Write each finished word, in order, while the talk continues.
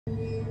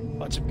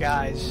What's up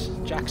guys,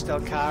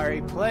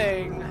 JaX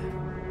playing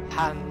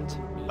Hand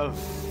of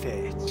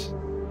Fate.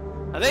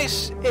 Now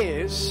this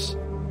is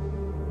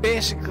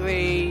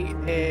basically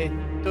a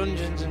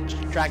Dungeons and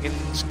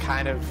Dragons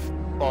kind of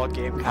board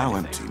game kind How of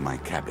empty thing. my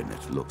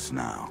cabinet looks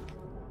now.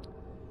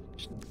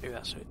 Just do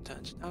that so it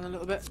turns down a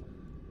little bit.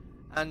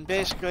 And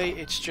basically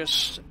it's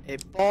just a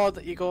board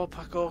that you go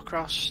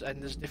across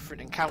and there's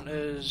different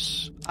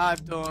encounters.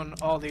 I've done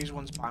all these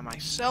ones by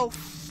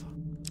myself.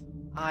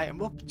 I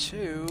am up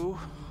to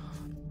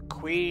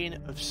Queen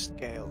of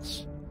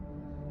Scales.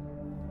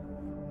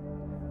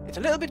 It's a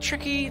little bit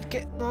tricky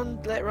getting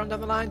on later on down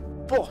the line,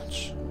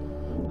 but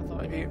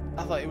I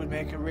thought it would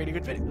make a really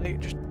good video, like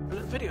just a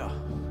little video.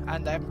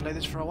 And I haven't played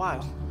this for a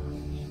while.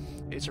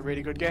 It's a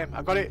really good game.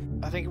 I got it.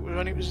 I think it was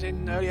when it was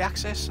in early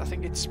access. I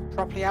think it's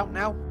properly out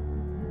now.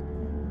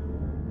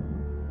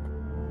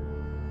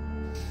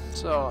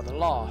 So the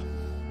law.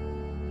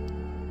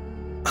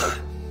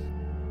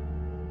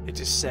 It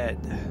is said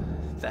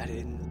that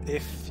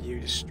if you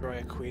destroy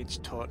a queen's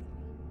totem,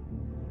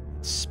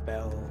 its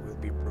spell will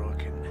be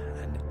broken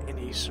and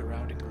any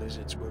surrounding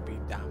lizards will be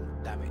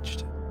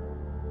damaged.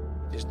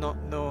 It is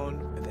not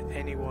known whether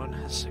anyone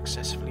has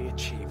successfully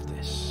achieved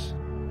this.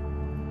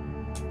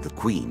 The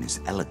queen is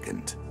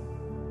elegant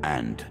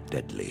and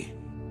deadly.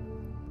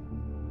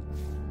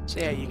 So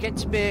yeah, you get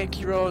to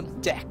make your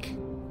own deck.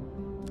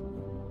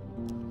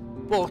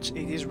 But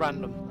it is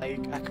random.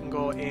 Like, I can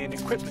go in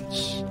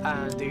equipments,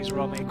 and these are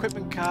all my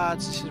equipment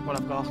cards. This is what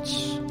I've got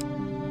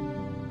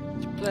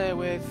to play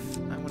with.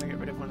 I'm going to get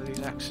rid of one of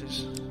these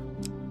axes,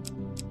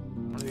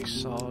 one of these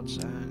swords,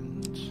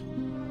 and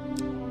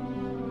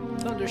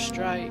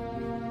Thunderstrike,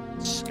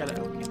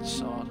 skeletal kid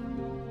sword.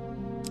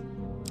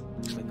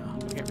 Actually, no, I'm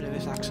going to get rid of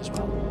this axe as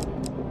well.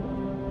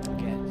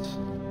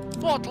 Get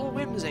Mortal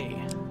Whimsy.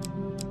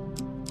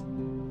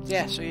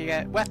 Yeah, so you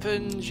get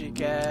weapons, you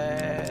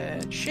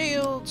get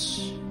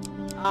shields,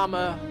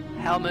 armor,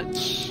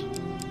 helmets,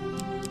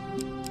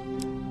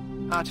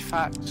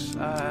 artifacts,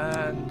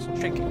 and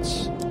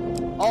trinkets.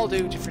 All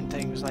do different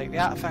things. Like the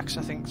artifacts,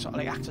 I think, sort of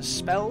like act as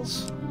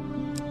spells.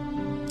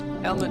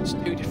 Helmets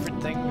do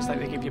different things, like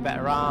they give you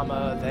better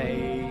armor,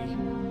 they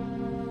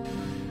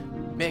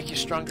make you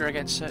stronger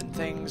against certain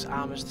things.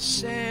 Armor's the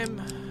same.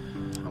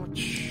 How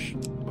much?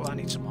 Oh, I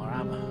need some more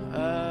armor.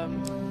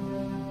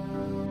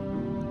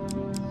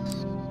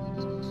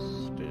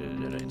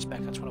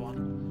 Inspect, that's what I want.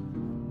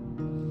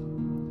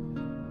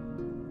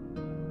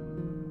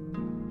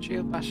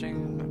 Shield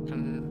bashing, that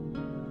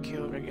can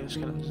kill regular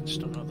skeletons and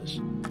stun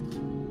others.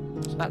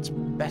 So that's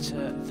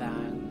better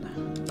than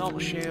normal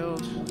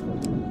shield.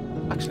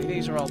 Actually,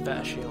 these are all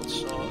better shields,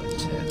 so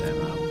let's take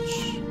them out.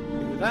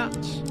 Do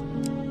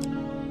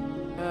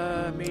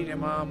that.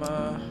 Medium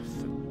armor,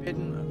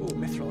 forbidden. Ooh,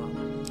 mithril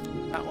armor.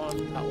 That one,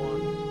 that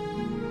one,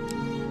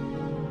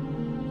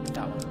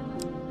 that one.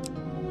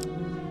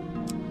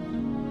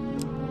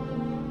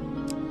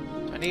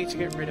 I need to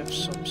get rid of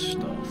some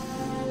stuff.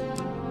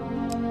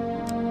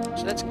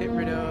 So let's get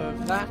rid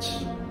of that.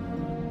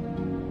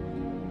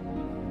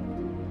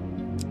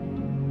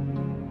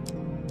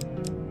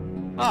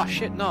 Oh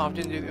shit, no, I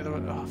didn't do it the other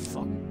way. Oh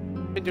fuck.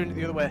 I've been doing it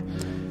the other way.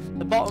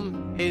 The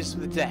bottom is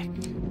the deck.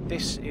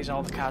 This is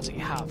all the cards that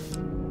you have.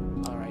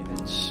 Alright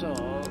then, so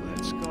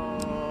let's go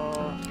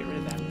get rid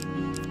of them.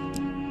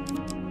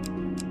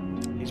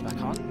 These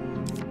back on,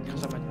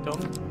 because I'm a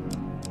dumb.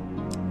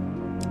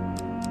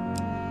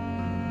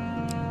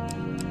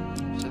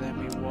 So then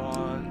we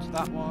want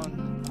that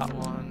one, that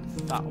one,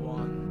 that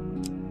one.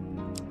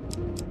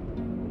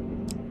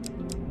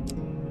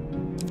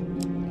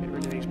 Get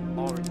rid of these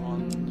boring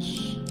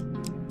ones.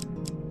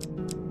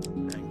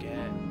 And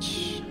get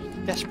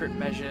Desperate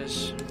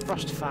Measures,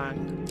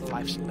 Frostfang,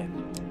 Life's Limb.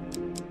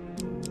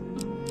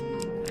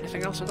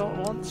 Anything else I don't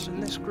want in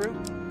this group?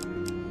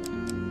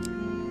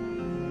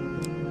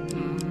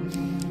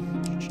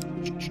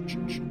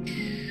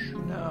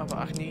 No, but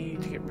I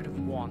need to get rid of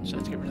one, so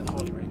let's get rid of the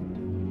Holy Ring.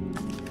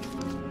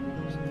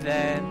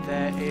 Then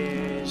there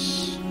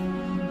is...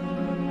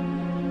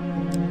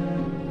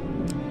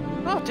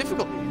 Oh,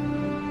 difficulty.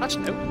 That's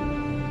new.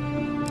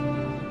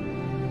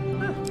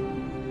 Huh.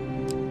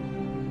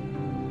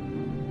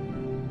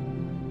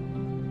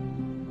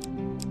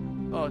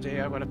 Oh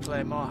dear, I've got to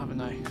play more, haven't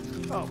I?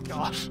 Oh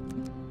gosh.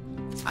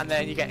 And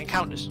then you get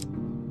encounters.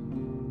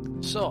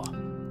 So,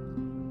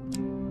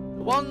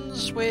 the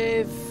ones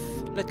with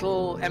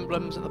little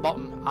emblems at the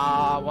bottom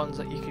are ones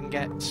that you can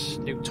get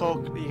you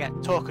get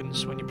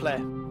tokens when you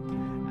play.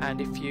 And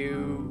if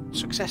you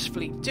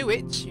successfully do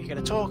it, you get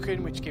a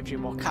token which gives you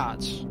more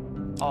cards.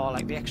 Or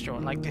like the extra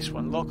one, like this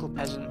one, Local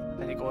Peasant,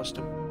 then it goes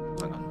to...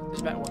 Hang on,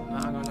 there's a better one than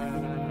that. Hang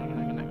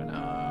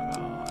on.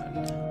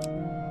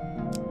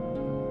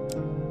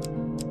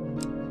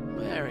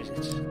 Where is it?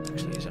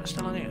 Actually, is that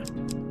still on here?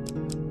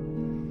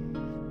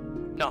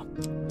 No.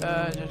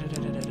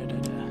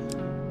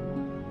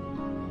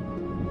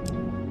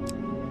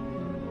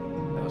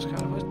 That was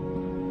kind of...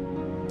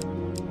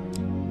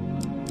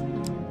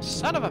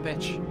 Son of a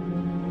bitch!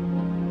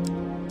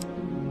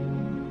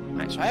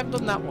 Right, so I haven't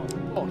done that one,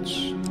 but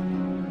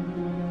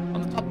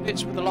top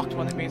bits with the locked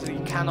one, it means that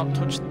you cannot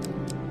touch them.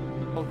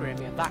 Upgrade,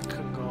 yeah, that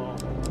can go.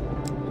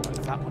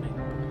 Put that one in.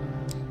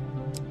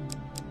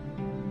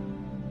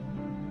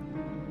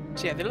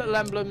 So yeah, the little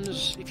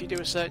emblems, if you do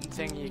a certain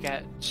thing, you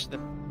get the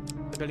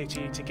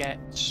ability to get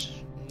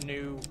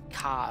new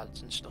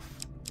cards and stuff.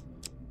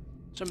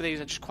 Some of these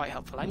are just quite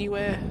helpful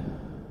anyway.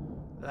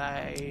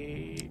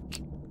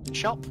 Like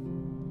shop.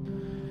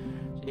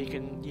 So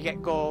you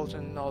get gold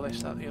and all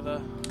this, that, the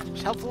other.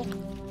 It's helpful.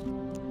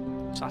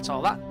 So that's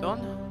all that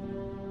done.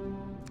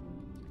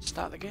 Let's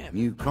start the game.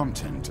 New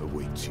content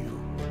awaits you.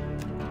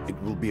 It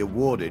will be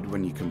awarded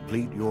when you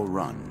complete your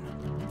run.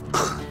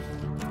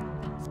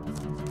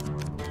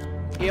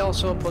 He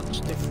also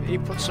puts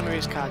some of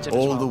his cards in as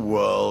All well. the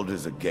world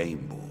is a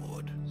game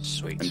board.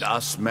 Sweet. And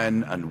us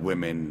men and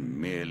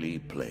women merely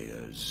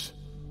players.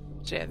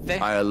 So yeah,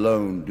 I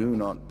alone do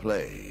not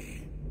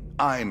play.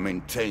 I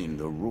maintain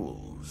the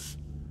rules.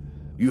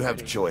 You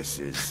have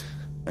choices,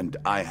 and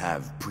I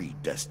have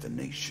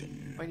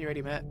predestination. When you're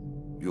ready, mate.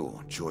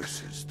 Your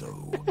choices,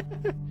 though,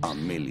 are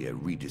merely a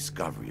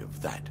rediscovery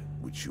of that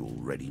which you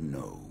already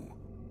know.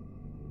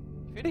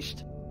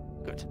 Finished?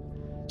 Good.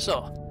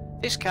 So,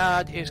 this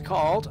card is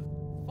called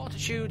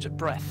Fortitude's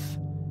Breath.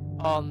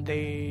 On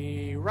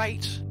the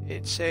right,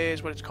 it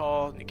says what it's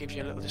called, and it gives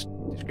you a little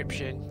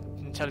description,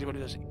 and tells you what it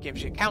does. It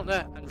gives you a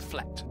counter and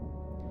reflect.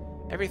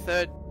 Every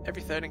third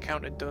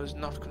encounter does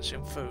not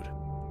consume food.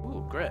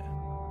 Ooh, great.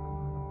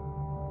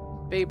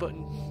 B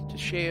button to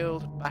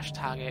shield, bash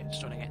target,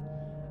 stunning it.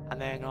 And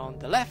then on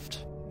the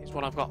left is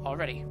what I've got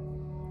already,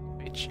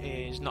 which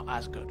is not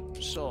as good.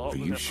 So, Are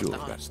you sure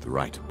that's the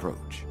right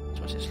approach?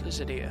 So what's this?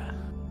 Lizard eater.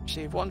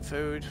 Receive 1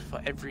 food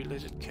for every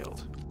lizard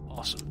killed.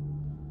 Awesome.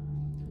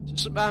 So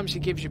sometimes he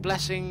gives you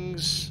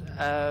blessings.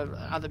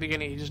 At the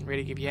beginning he doesn't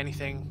really give you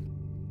anything.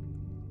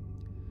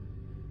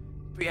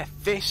 But yeah,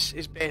 this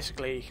is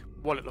basically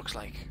what it looks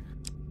like.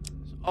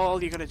 So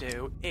all you're going to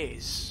do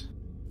is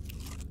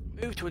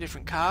move to a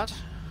different card.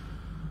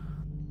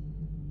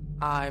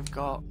 I've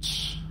got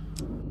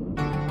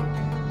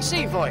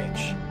Sea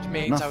Voyage, which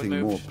means Nothing I would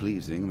move... more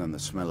pleasing than the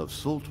smell of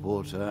salt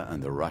water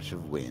and the rush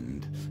of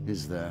wind,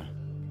 is there?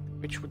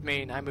 Which would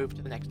mean I move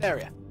to the next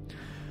area.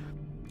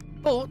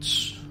 But,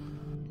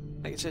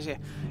 like it says here,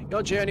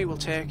 your journey will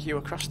take you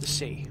across the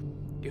sea.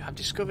 You have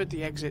discovered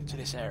the exit to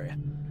this area.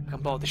 I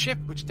can board the ship,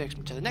 which takes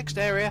me to the next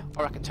area,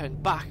 or I can turn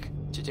back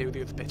to do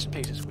the other bits and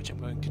pieces, which I'm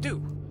going to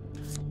do.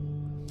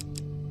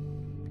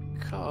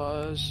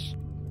 Because...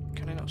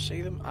 can I not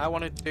see them? I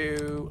want to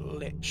do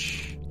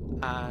Lich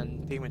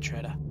and Demon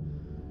Trader.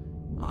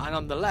 And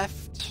on the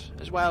left,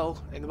 as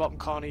well, in the bottom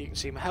corner, you can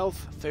see my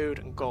health, food,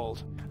 and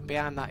gold. And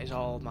behind that is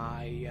all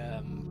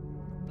my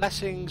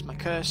blessings, my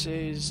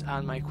curses,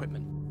 and my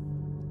equipment.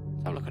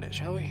 Let's have a look at it,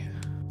 shall we?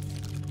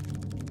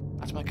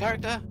 That's my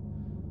character.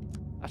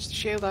 That's the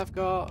shield I've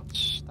got.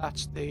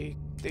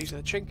 These are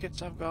the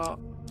trinkets I've got.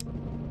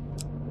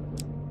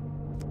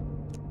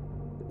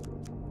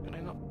 Can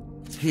I not?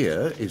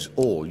 Here is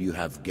all you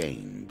have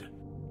gained.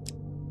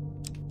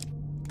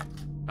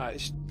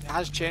 Alright, it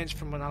has changed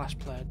from when I last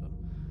played,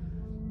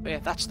 but yeah,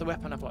 that's the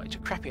weapon I've got. It's a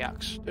crappy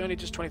axe. It only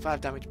does 25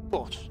 damage,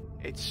 but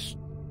it's...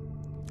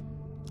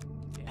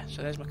 yeah,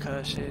 so there's my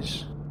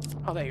curses.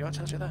 Oh, there you go, it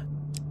tells you that.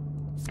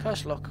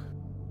 Curse luck.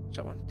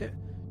 Someone.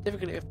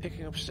 Difficulty of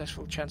picking up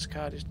successful chance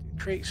card is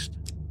increased.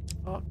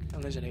 Fuck,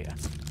 and lizard eater.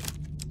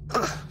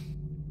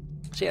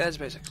 So yeah, there's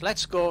the basics.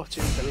 Let's go to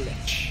the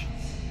Lich.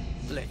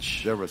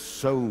 Lich. There are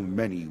so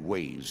many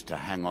ways to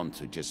hang on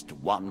to just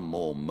one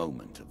more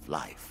moment of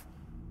life.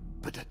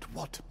 But at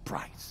what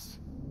price?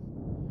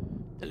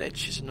 The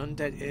Lich is an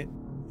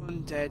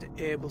undead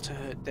able to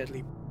hurt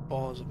deadly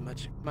balls of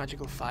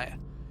magical fire.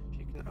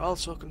 She can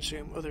also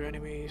consume other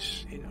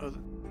enemies in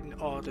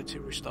order to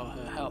restore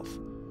her health.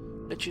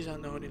 Liches are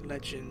known in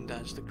legend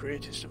as the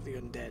greatest of the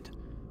undead.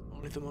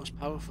 Only the most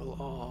powerful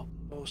or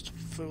most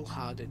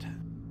foolhardy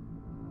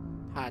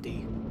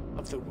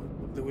of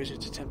the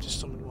wizards attempt to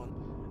summon one,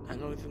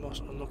 and only the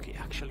most unlucky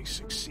actually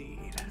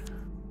succeed.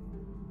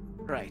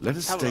 Right. Let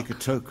us take a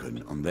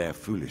token on their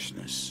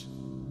foolishness.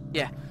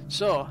 Yeah,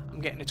 so I'm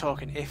getting a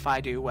token if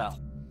I do well.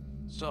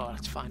 So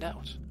let's find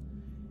out.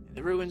 In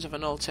the ruins of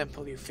an old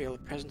temple, you feel the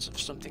presence of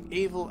something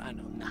evil and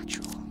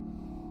unnatural.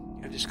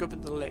 You have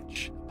discovered the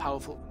Lich, a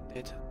powerful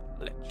undead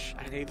Lich.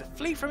 I can either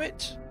flee from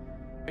it,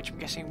 which I'm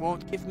guessing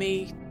won't give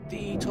me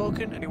the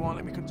token, and it won't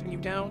let me continue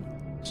down,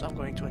 so I'm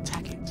going to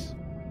attack it.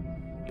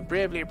 You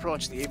bravely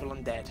approach the evil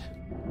undead,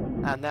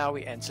 and now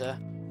we enter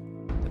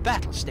the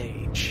battle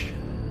stage.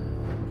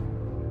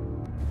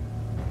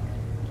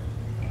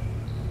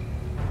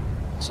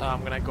 So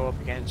I'm going to go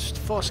up against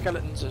 4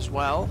 skeletons as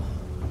well.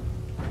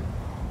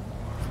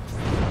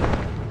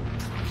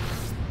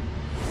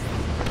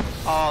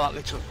 Oh, that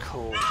looks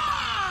cool.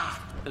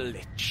 The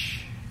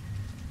Lich.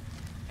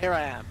 Here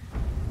I am.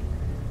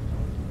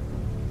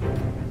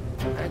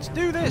 Let's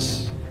do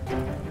this!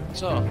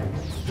 So.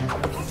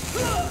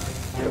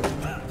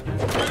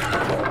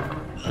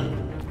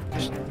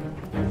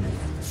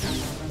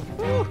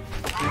 Woo.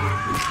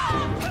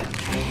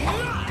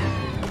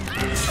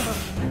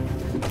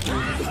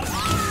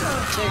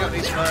 take out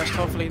these first,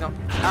 hopefully not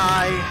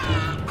die.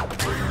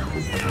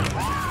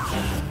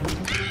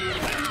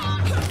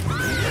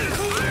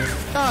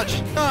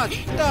 Dodge!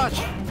 Dodge! Dodge!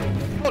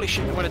 Holy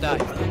shit, I'm gonna die.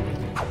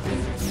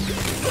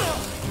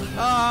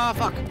 Ah,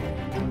 fuck.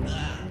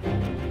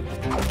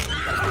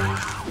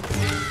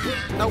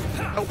 Nope,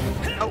 nope,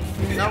 nope,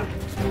 nope.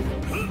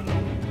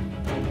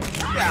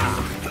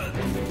 Yeah.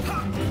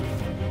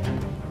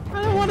 I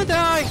don't wanna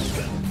die!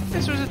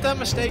 This was a dumb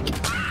mistake.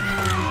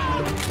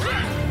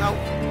 No.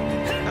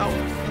 No.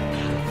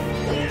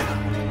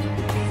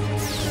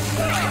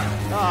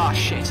 Ah,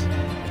 shit.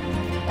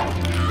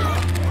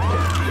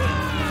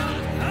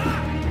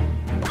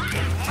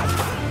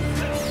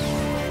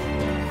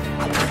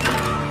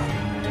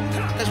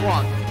 There's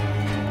one.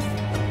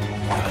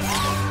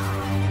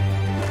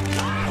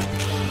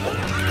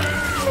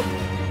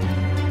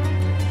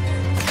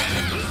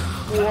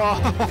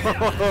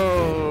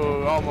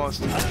 Whoa!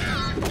 Almost.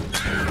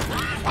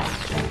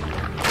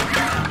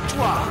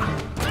 Wow.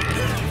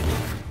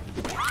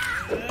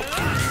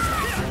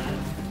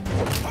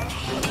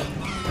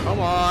 Come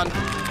on.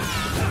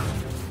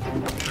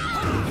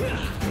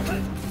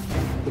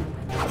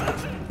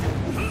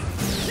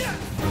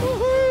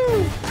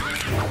 Woohoo!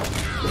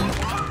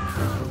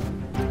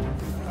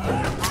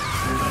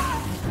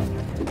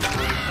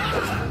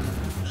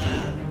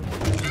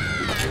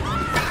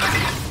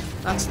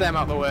 That's them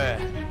out the way.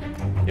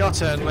 Your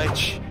turn,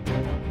 Lich.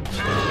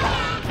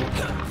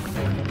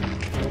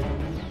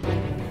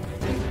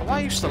 Why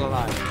are you still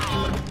alive?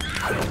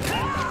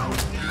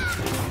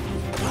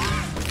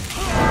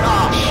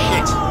 Oh,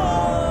 shit!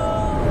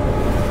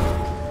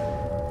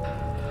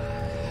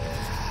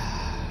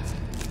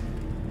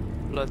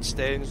 Blood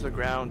stains the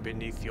ground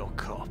beneath your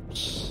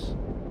corpse.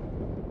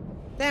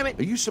 Damn it!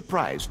 Are you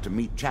surprised to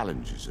meet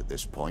challenges at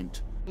this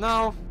point?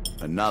 No.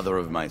 Another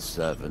of my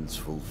servants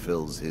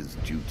fulfills his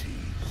duties.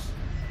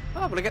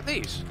 Oh, but I get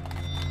these.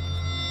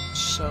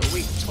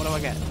 Sweet. What do I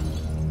get?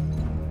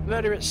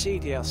 Murder at Sea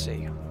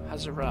DLC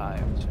has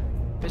arrived.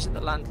 Visit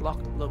the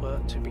landlocked lover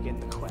to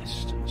begin the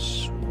quest.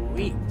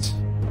 Sweet.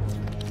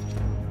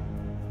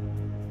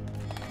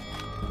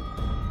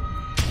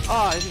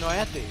 Oh, I didn't know I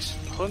had these.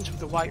 Hunt of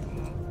the White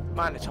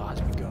Minotaur has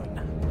begun.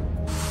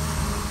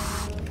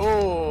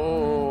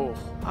 Oh,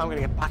 I'm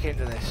gonna get back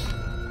into this.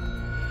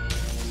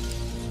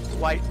 The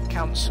White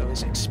Council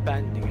is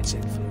expanding its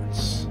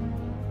influence.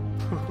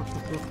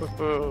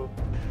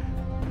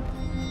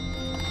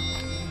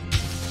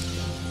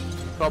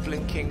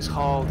 Goblin King's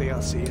Hall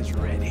DLC is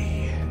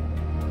ready.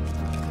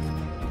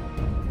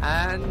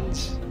 And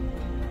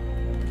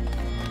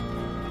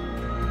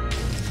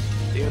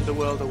the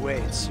underworld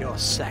awaits your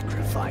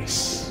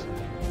sacrifice.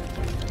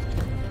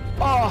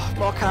 Oh,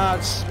 more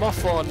cards, more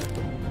fun,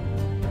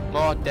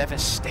 more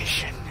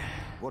devastation.